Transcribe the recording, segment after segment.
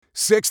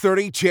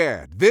6:30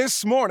 CHED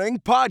This Morning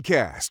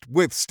podcast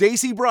with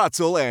Stacey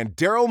Brotzel and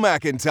Daryl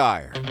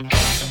McIntyre.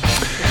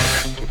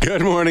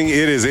 Good morning.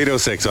 It is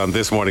 8:06 on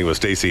This Morning with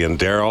Stacey and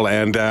Daryl.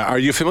 And are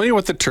you familiar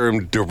with the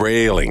term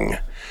derailing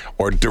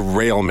or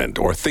derailment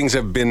or things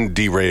have been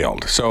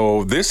derailed?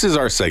 So this is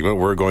our segment.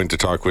 We're going to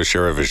talk with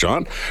Shara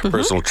Vigeant,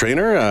 personal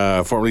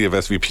trainer, formerly of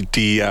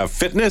SVPT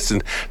Fitness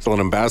and still an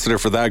ambassador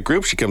for that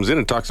group. She comes in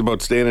and talks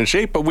about staying in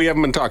shape, but we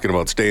haven't been talking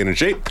about staying in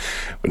shape.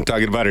 We've been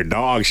talking about her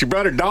dog. She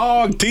brought her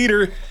dog,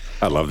 Teeter.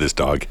 I love this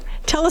dog.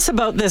 Tell us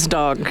about this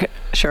dog,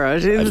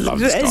 Shara. I love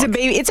this dog. It's a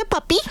baby. It's a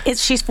puppy.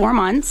 She's 4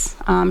 months.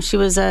 She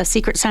was a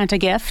Secret Santa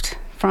gift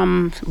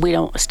from,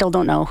 still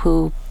don't know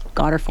who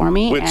got her for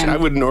me. Which I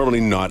would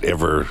normally not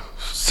ever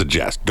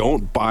suggest.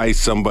 Don't buy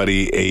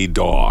somebody a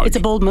dog. It's a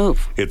bold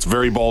move. It's a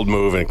very bold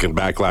move and it can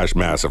backlash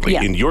massively.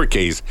 Yeah. In your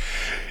case,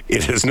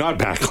 it has not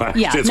backlashed.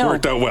 Yeah, it's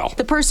worked out well.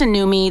 The person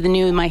knew me,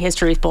 knew my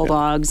history with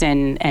bulldogs,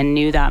 and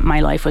knew that my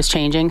life was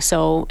changing.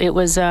 So it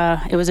was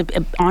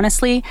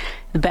honestly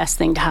the best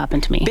thing to happen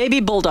to me.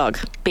 Baby bulldog.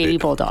 Baby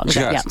bulldog.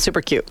 Yeah. Yeah.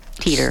 Super cute.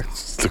 Teeter.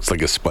 Looks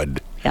like a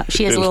spud. Yeah.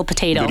 She has a little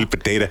potato. Little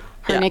potato.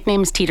 Her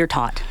nickname is Teeter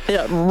Tot.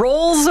 Yeah,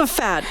 rolls of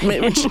fat,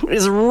 which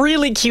is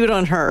really cute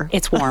on her.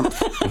 It's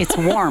warmth. It's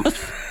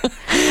warmth.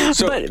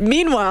 But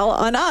meanwhile,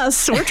 on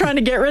us, we're trying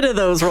to get rid of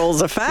those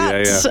rolls of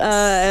fat.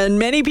 Yeah. And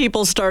many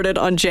people started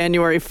on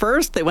January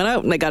 1st. They went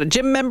out and they got a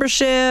gym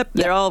membership.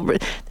 They're all,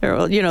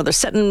 they're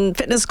setting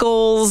fitness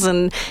goals,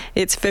 and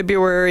it's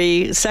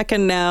February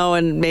 2nd now,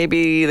 and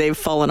maybe they've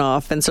fallen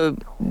off. And so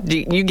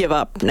you give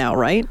up now,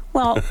 right?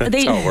 Well, how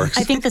it works.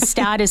 I think the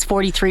stat is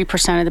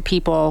 43% of the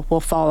people will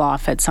fall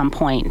off at some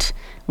point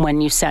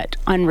when you set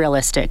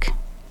unrealistic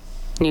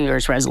New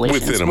Year's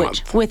resolutions. Within a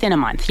month. Within a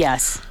month,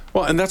 yes.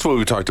 Well, and that's what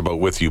we talked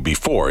about with you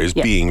before, is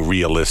being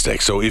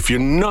realistic. So if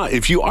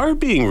you are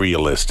being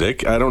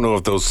realistic, I don't know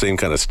if those same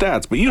kind of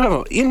stats, but you have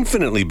an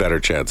infinitely better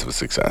chance of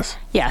success.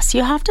 Yes,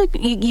 you have to.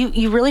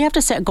 You really have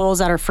to set goals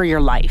that are for your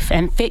life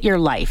and fit your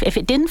life. If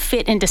it didn't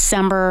fit in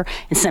December,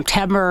 in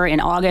September, in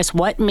August,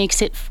 what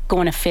makes it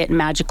going to fit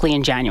magically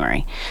in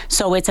January?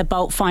 So it's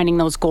about finding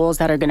those goals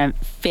that are going to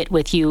fit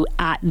with you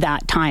at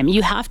that time.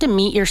 You have to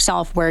meet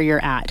yourself where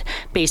you're at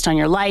based on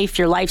your life,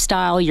 your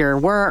lifestyle, your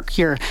work,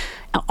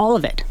 all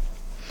of it.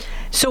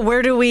 So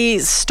where do we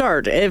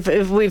start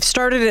if we've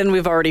started and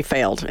we've already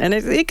failed? And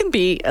it can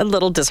be a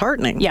little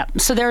disheartening. Yeah.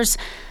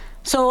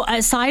 So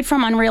aside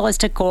from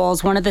unrealistic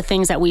goals, one of the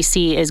things that we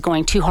see is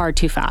going too hard,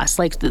 too fast.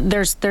 Like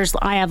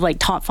I have like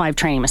top 5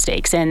 training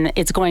mistakes, and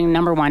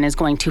number 1 is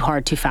going too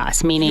hard, too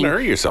fast, meaning You can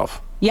hurt yourself.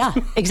 Yeah,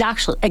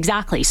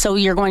 exactly. So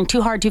you're going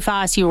too hard, too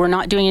fast. You were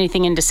not doing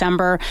anything in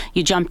December.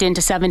 You jumped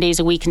into 7 days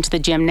a week into the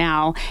gym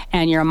now,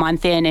 and you're a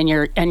month in, and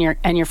you're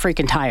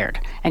freaking tired,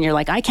 and you're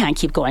like, I can't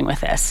keep going with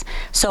this.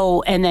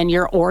 So, and then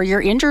you're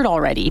injured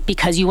already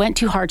because you went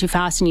too hard, too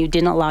fast, and you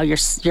didn't allow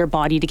your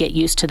body to get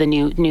used to the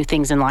new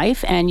things in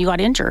life, and you got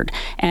injured.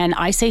 And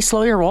I say,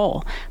 slow your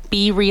roll.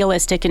 Be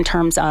realistic in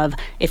terms of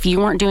if you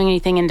weren't doing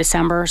anything in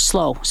December,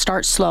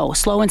 start slow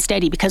and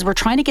steady, because we're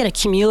trying to get a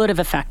cumulative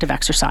effect of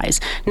exercise,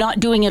 not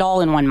doing it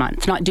all in 1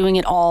 month, not doing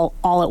it all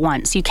at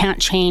once. You can't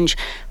change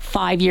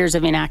 5 years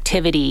of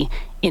inactivity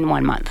in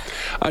 1 month.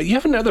 You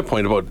have another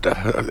point about,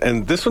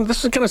 and this one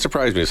kind of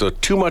surprised me. So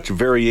too much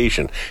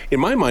variation. In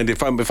my mind,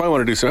 if I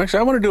want to do something, actually,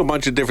 I want to do a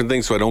bunch of different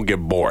things so I don't get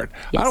bored.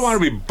 Yes. I don't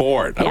want to be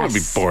bored. I don't want to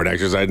be bored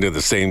exercising, do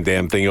the same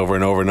damn thing over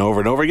and over and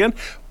over and over again.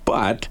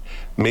 But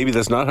maybe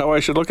that's not how I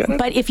should look at it.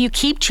 But if you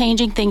keep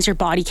changing things, your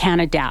body can't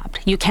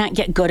adapt. You can't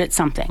get good at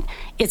something.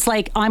 It's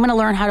like, I'm going to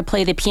learn how to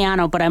play the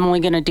piano, but I'm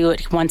only going to do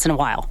it once in a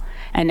while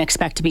and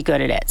expect to be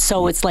good at it.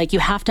 So it's like you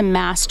have to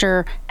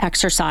master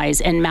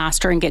exercise and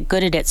get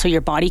good at it so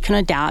your body can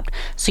adapt,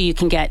 so you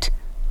can get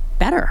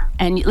better.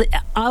 And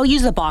I'll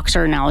use the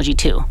boxer analogy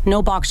too.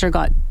 No boxer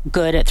got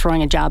good at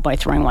throwing a jab by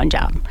throwing one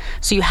jab.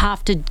 So you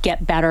have to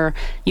get better.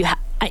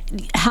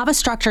 Have a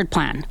structured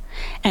plan,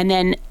 and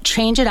then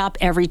change it up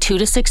every 2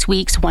 to 6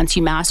 weeks. Once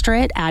you master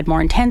it, add more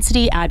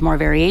intensity, add more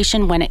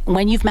variation.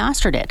 When you've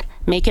mastered it,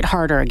 make it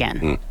harder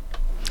again.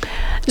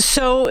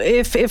 So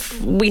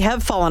if we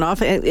have fallen off,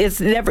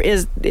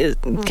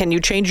 can you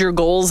change your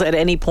goals at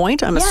any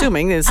point? I'm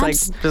assuming it's like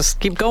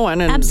just keep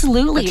going and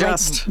absolutely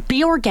adjust. Like,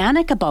 be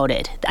organic about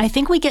it. I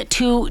think we get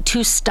too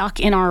stuck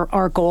in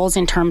our goals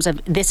in terms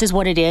of this is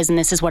what it is and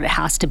this is what it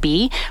has to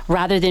be,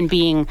 rather than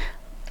being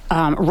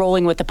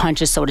rolling with the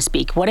punches, so to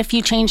speak. What if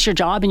you changed your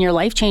job and your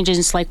life changes?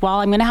 It's like, well,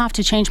 I'm going to have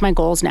to change my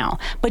goals now.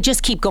 But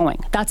just keep going.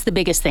 That's the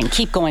biggest thing.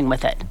 Keep going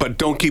with it. But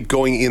don't keep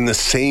going in the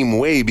same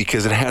way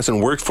because it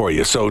hasn't worked for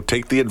you. So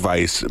take the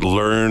advice,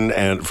 learn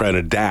and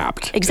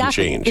adapt and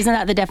change. Isn't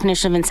that the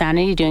definition of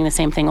insanity? Doing the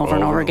same thing over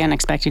and over again,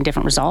 expecting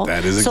different results?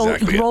 That is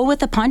exactly So roll with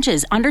the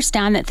punches.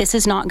 Understand that this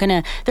is not going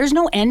to, there's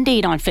no end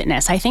date on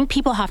fitness. I think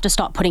people have to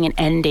stop putting an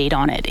end date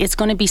on it. It's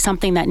going to be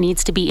something that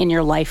needs to be in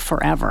your life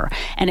forever.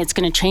 And it's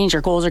going to change.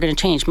 Your goals are going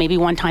to change. Maybe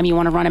one time you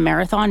want to run a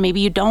marathon, maybe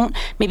you don't.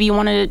 Maybe you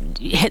want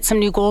to hit some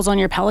new goals on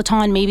your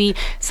Peloton, maybe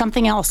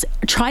something else.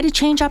 Try to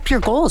change up your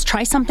goals.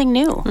 Try something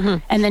new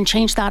and then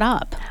change that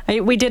up.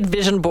 We did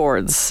vision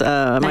boards,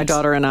 my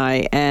daughter and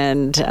I,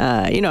 and,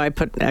 I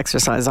put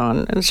exercise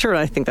on. And sure,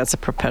 I think that's a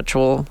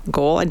perpetual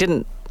goal.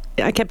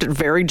 I kept it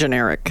very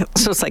generic.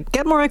 So it's like,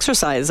 get more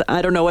exercise.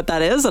 I don't know what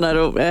that is, and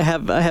I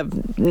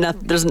have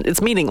nothing.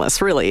 It's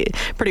meaningless, really,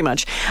 pretty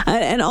much.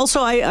 And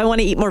also, I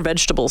want to eat more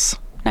vegetables.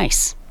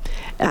 Nice.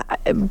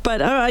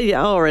 But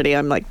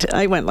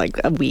I went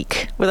like a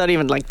week without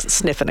even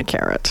sniffing a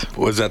carrot.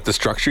 Was that the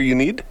structure you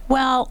need?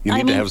 Well, you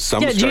need to have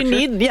some structure.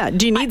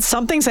 Do you need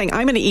something saying,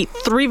 I'm going to eat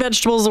 3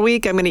 vegetables a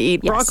week, I'm going to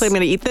eat broccoli, I'm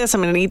going to eat this,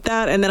 I'm going to eat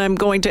that, and then I'm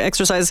going to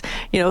exercise,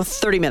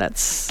 30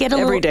 minutes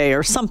every day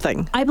or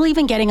something? I believe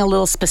in getting a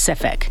little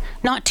specific,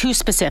 not too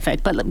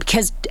specific, but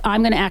because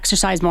I'm going to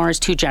exercise more is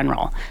too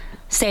general.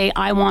 Say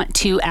I want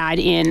to add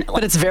in,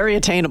 but it's very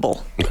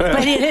attainable.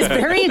 But it is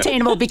very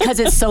attainable because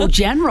it's so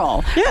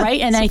general,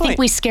 right? And I think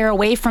we scare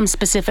away from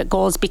specific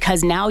goals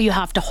because now you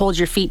have to hold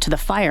your feet to the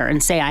fire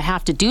and say, I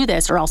have to do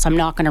this or else I'm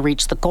not going to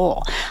reach the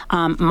goal.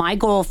 My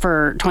goal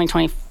for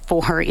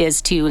 2024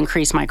 is to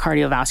increase my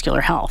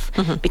cardiovascular health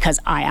because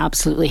I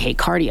absolutely hate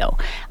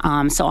cardio.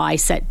 So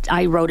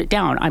I wrote it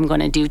down. I'm going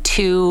to do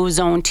 2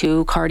 zone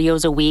 2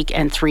 cardios a week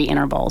and 3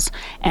 intervals.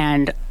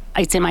 And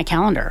it's in my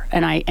calendar,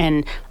 and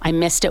I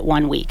missed it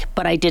 1 week,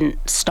 but I didn't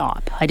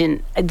stop.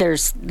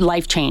 There's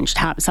life changed.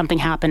 Something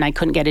happened. I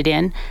couldn't get it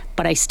in,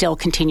 but I still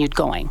continued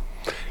going.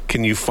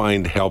 Can you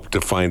find help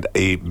to find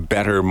a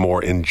better,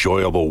 more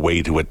enjoyable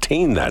way to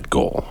attain that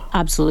goal?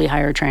 Absolutely,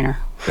 hire a trainer.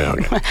 Yeah,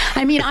 okay.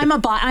 I mean,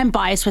 I'm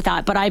biased with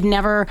that, but I've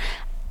never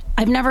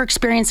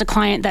experienced a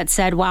client that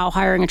said, wow,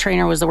 hiring a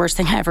trainer was the worst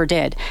thing I ever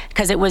did,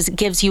 because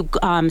gives you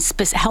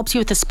helps you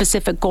with the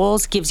specific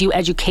goals, gives you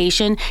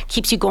education,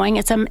 keeps you going.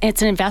 It's an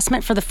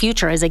investment for the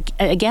future.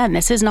 Again,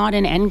 this is not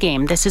an end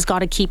game. This has got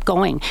to keep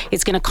going.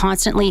 It's going to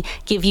constantly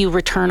give you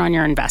return on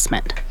your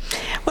investment.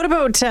 What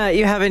about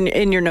you have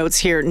in your notes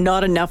here,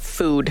 not enough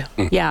food?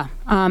 Yeah.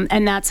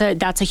 And that's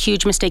a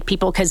huge mistake,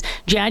 people, because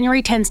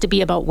January tends to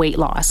be about weight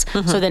loss.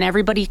 So then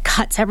everybody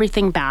cuts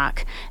everything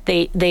back.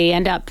 They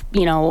end up,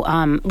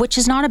 which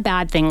is not a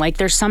bad thing. Like,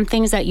 there's some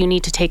things that you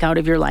need to take out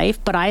of your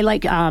life, but I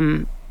like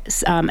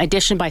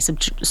addition by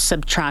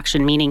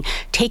subtraction, meaning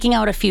taking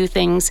out a few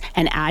things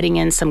and adding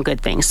in some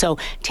good things. So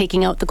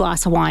taking out the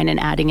glass of wine and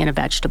adding in a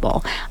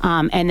vegetable,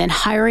 and then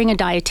hiring a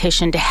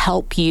dietitian to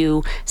help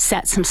you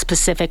set some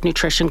specific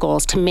nutrition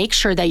goals to make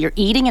sure that you're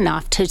eating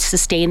enough to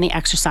sustain the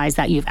exercise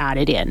that you've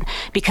added in,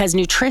 because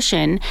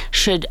nutrition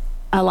should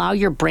allow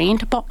your brain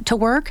to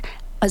work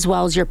as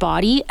well as your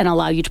body and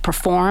allow you to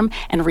perform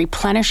and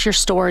replenish your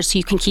stores so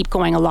you can keep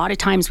going. A lot of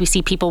times we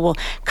see people will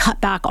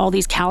cut back all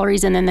these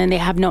calories and then they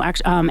have no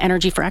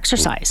energy for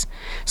exercise.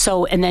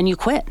 So, and then you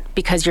quit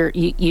because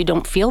you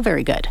don't feel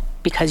very good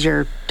because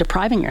you're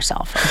depriving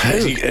yourself of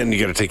food. And you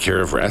got to take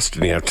care of rest,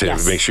 and you have to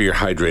make sure you're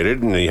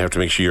hydrated, and you have to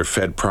make sure you're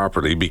fed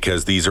properly,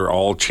 because these are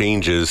all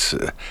changes.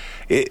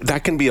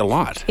 That can be a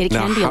lot. It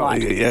can be a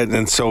lot.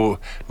 And so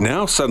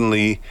now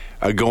suddenly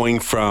going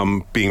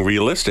from being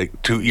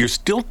realistic to you're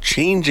still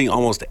changing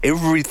almost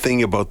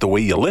everything about the way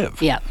you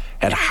live. Yeah.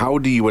 And how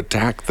do you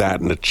attack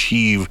that and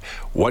achieve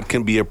what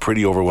can be a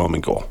pretty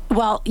overwhelming goal?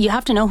 Well, you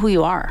have to know who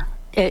you are.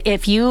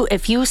 If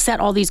you set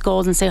all these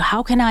goals and say,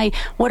 how can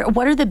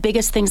what are the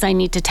biggest things I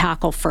need to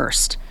tackle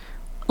first?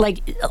 Like,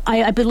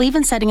 I believe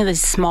in setting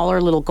these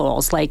smaller little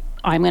goals. Like,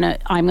 I'm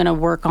gonna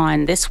work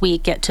on this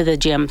week, get to the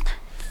gym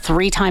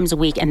 3 times a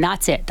week, and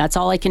that's it. That's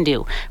all I can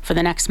do for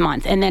the next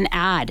month. And then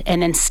add,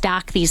 and then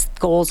stack these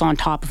goals on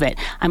top of it.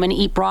 I'm going to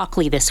eat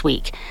broccoli this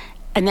week.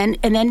 And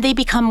then they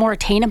become more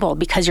attainable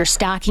because you're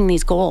stacking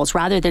these goals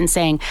rather than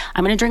saying,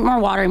 I'm going to drink more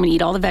water, I'm going to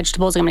eat all the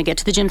vegetables, I'm going to get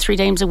to the gym 3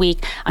 times a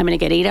week, I'm going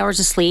to get 8 hours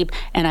of sleep,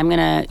 and I'm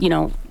going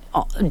to,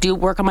 do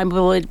work on my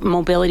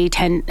mobility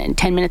 10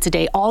 minutes a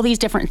day, all these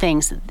different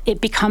things. It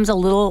becomes a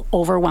little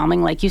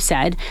overwhelming, like you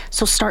said.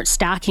 So start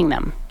stacking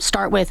them.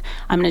 Start with,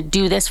 I'm going to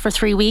do this for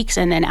 3 weeks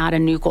and then add a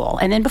new goal.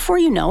 And then before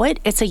you know it,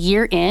 it's a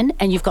year in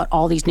and you've got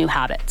all these new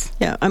habits.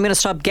 Yeah, I'm going to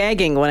stop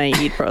gagging when I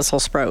eat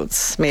Brussels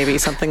sprouts. Maybe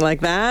something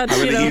like that. I'm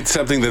going to eat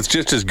something that's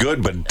just as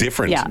good but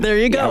different. Yeah, there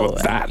you go. How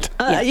about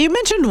that? You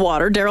mentioned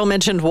water. Daryl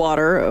mentioned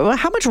water.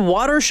 How much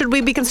water should we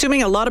be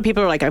consuming? A lot of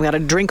people are like, I've got to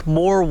drink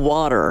more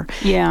water.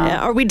 Yeah.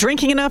 Are we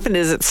drinking enough, and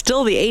is it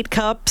still the 8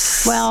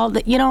 cups? Well,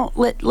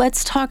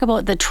 let's talk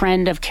about the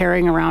trend of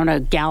carrying around a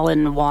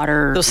gallon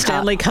water. Those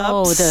Stanley cups.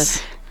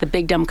 Oh, the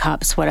big dumb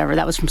cups, whatever.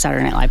 That was from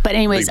Saturday Night Live. But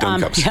anyways,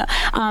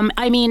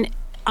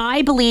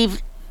 I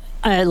believe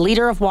a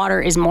liter of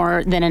water is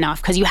more than enough,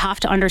 because you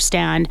have to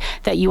understand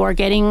that you are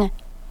getting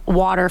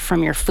water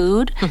from your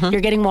food.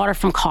 You're getting water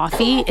from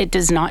coffee. It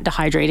does not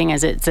dehydrating,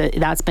 as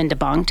that's been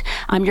debunked.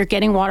 You're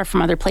getting water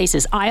from other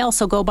places. I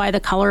also go by the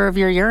color of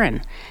your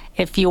urine.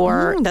 If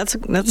you're that's a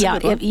good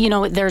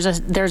one.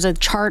 There's a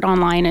chart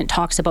online, and it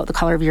talks about the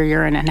color of your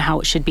urine and how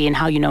it should be and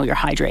how you know you're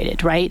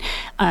hydrated, right?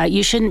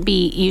 You shouldn't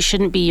be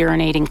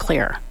urinating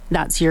clear.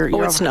 That's your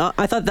it's not.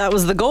 I thought that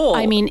was the goal.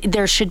 I mean,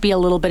 there should be a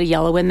little bit of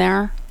yellow in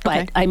there.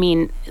 But I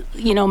mean,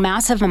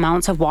 massive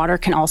amounts of water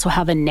can also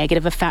have a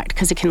negative effect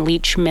because it can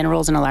leach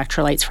minerals and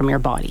electrolytes from your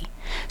body.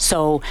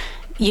 So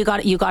you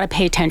got to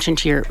pay attention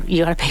to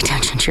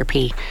your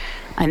pee,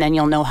 and then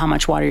you'll know how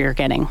much water you're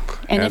getting.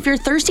 And if you're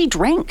thirsty,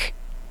 drink.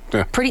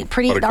 Yeah. Pretty.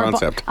 What a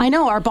concept. I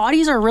know our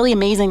bodies are really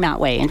amazing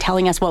that way and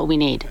telling us what we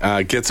need.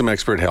 Get some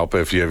expert help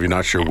if you're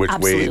not sure which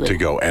way to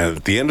go. And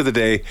at the end of the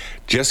day,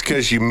 just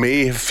because you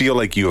may feel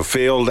like you have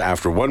failed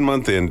after 1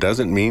 month in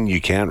doesn't mean you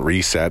can't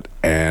reset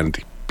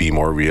and be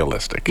more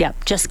realistic. Yeah,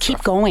 just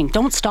keep going.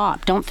 Don't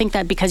stop. Don't think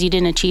that because you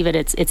didn't achieve it,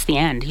 it's the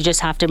end. You just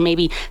have to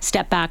maybe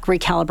step back,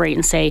 recalibrate,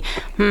 and say,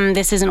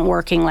 this isn't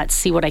working. Let's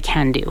see what I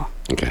can do.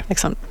 Okay.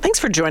 Excellent. Thanks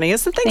for joining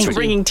us, and thanks for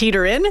bringing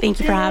Teeter in. Thank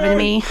you for having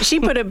me. She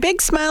put a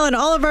big smile on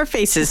all of our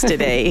faces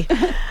today.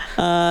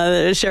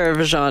 Shara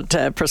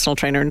Vigeant, personal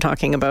trainer, and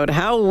talking about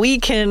how we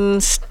can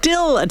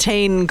still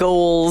attain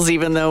goals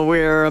even though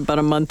we're about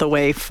a month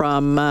away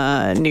from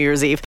New Year's Eve.